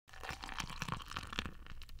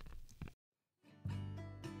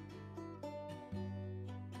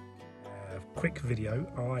quick video.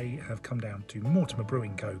 I have come down to Mortimer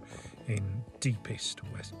Brewing Co. in deepest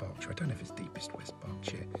West Berkshire. I don't know if it's deepest West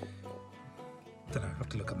Berkshire. Don't know, I have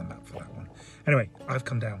to look on the map for that one. Anyway, I've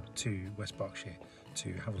come down to West Berkshire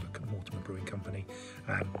to have a look at Mortimer Brewing Company.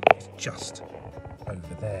 It's just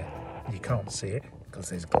over there. You can't see it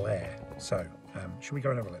because there's glare. So, should we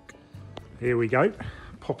go and have a look? Here we go,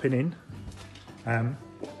 popping in.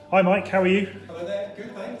 Hi Mike, how are you? Hello there,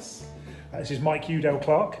 good, thanks. This is Mike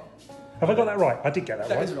Udale-Clarke. Have I got that right? I did get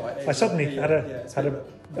that right. That is right. I suddenly had a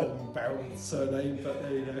long-barreled surname, but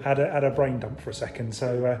there you go. had a brain dump for a second.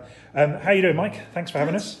 So, how you doing, Mike? Thanks for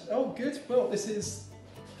having us. Oh, good. Well, this is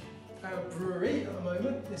our brewery at the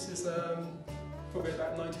moment. This is probably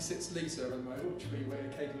about 96 litre at the moment, which we're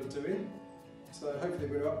capable of doing. So hopefully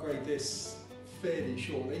we'll upgrade this fairly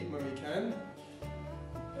shortly when we can.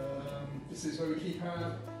 This is where we keep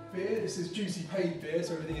our beer. This is duty paid beer,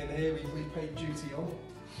 so everything in here we paid duty on.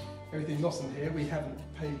 Everything not in here we haven't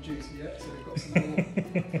paid duty yet, so we've got some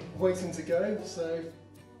more waiting to go. So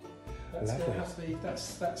that's going to have to be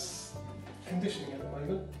that's conditioning at the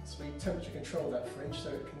moment. So we temperature control that fridge, so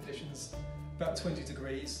it conditions about 20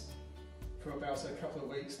 degrees for about a couple of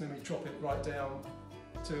weeks, and then we drop it right down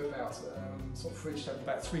to about sort of fridge temp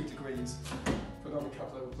about 3 degrees for another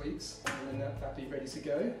couple of weeks, and then that'll be ready to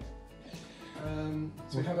go.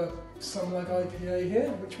 So we have a Summerlug IPA here,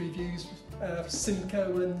 which we've used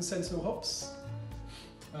Simcoe and Sentinel hops.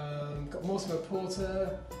 Got Mortimer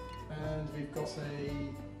Porter, and we've got a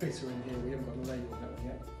bitter in here. We haven't got a label on that one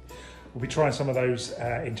yet. We'll be trying some of those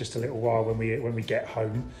in just a little while when we get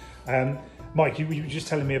home. Mike, you were just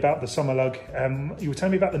telling me about the Summerlug. You were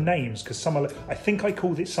telling me about the names, because Summerlug, I think I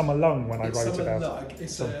called it Summerlung when I wrote about it.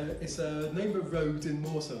 It's a name of a road in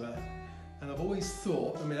Mortimer. And I've always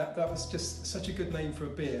thought, I mean, that was just such a good name for a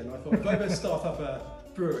beer. And I thought, if I ever start up a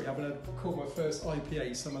brewery, I'm going to call my first IPA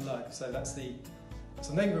Summerlug. So it's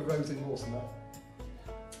the name of a road in Mortimer.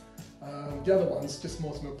 The other one's just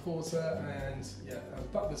Mortimer Porter, and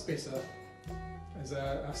Butler's Bitter is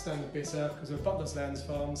our standard bitter, because we're Butler's Lands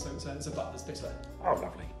Farm, so it's a Butler's Bitter. Oh,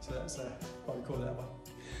 lovely. So that's what we call that one.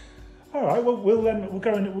 All right. Well, we'll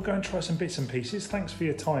go and try some bits and pieces. Thanks for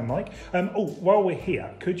your time, Mike. While we're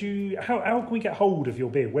here, could you? How can we get hold of your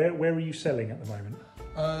beer? Where are you selling at the moment?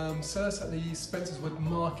 Certainly Spencer's Wood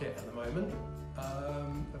Market at the moment.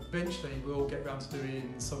 Eventually we'll get round to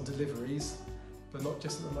doing some deliveries, but not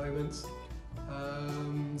just at the moment.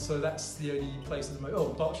 So that's the only place at the moment. Oh,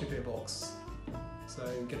 Berkshire Beer Box. So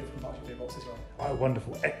get it from Berkshire Beer Box as well. Oh,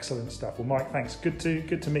 wonderful, excellent stuff. Well, Mike, thanks. Good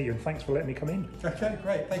to meet you, and thanks for letting me come in. Okay,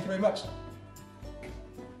 great. Thank you very much.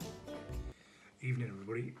 Evening,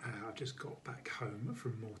 everybody. I've just got back home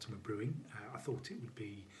from Mortimer Brewing. I thought it would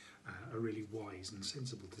be a really wise and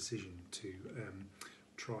sensible decision to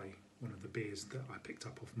try one of the beers that I picked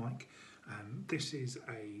up off Mike. This is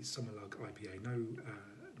a Summerlug IPA. No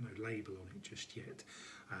label on it just yet.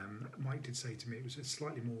 Mike did say to me it was a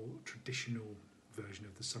slightly more traditional version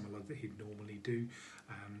of the Summerlug that he'd normally do.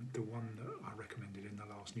 The one that I recommended in the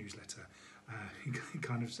last newsletter, it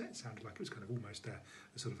kind of sounded like it was kind of almost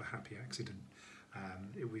a sort of a happy accident.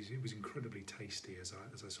 It was incredibly tasty, as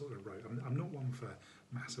I sort of wrote. I'm not one for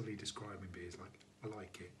massively describing beers. Like, I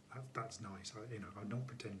like it. That's nice. I'm not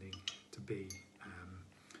pretending to be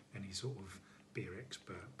any sort of beer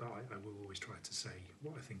expert, but I will always try to say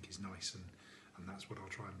what I think is nice, and that's what I'll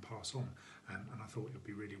try and pass on. And I thought it would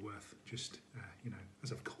be really worth just,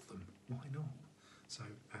 as I've got them, why not? So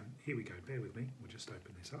here we go. Bear with me. We'll just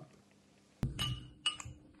open this up.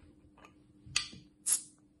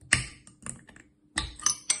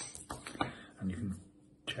 And you can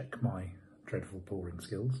check my dreadful pouring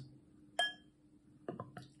skills.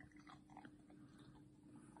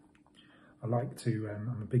 I like to,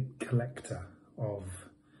 I'm a big collector of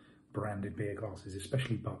branded beer glasses,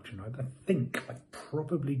 especially Berkshire. I think I've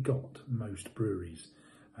probably got most breweries.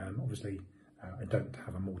 Obviously, I don't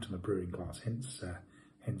have a Mortimer Brewing glass, hence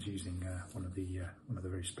using one of the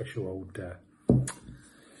very special old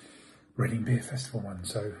Reading Beer Festival ones.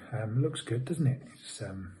 So looks good, doesn't it? It's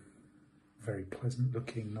very pleasant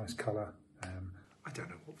looking, nice colour. I don't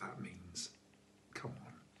know what that means. Come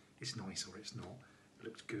on, it's nice or it's not. It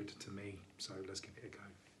looks good to me, so let's give it a go.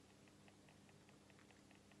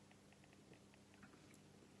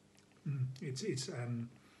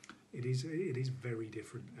 It is very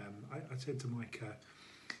different. I said to Mike,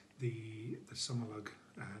 the Summerlug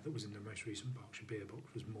that was in the most recent Berkshire Beer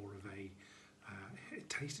Box was more of a. It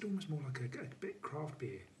tasted almost more like a bit craft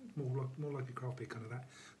beer, more like a craft beer, kind of that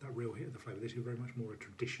real hit of the flavour. This is very much more a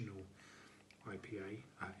traditional IPA.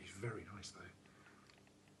 It's very nice though.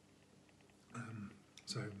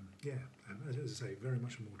 So yeah, as I say, very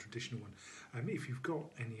much a more traditional one. If you've got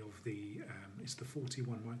any of the, it's the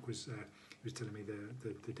 41. Mike was he was telling me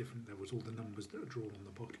the different levels, all the numbers that are drawn on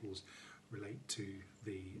the bottles relate to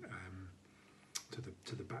the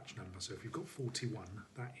to the batch number. So if you've got 41,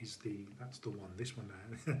 that's the one. This one,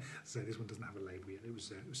 so this one doesn't have a label yet. It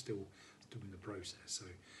was still in the process. So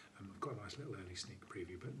I've got a nice little early sneak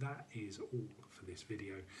preview. But that is all for this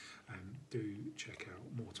video. Do check out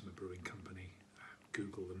Mortimer Brewing Company.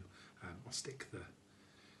 Google them. I'll stick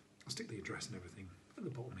the address and everything at the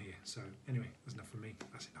bottom here. So anyway, that's enough for me.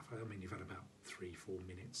 That's enough. I mean, you've had about 3-4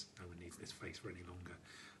 minutes. No one needs this face for any longer.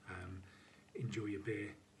 Enjoy your beer.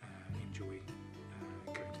 Enjoy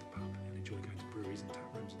going to the pub, and enjoy going to breweries and tap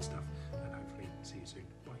rooms and stuff. And hopefully see you soon.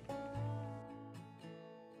 Bye.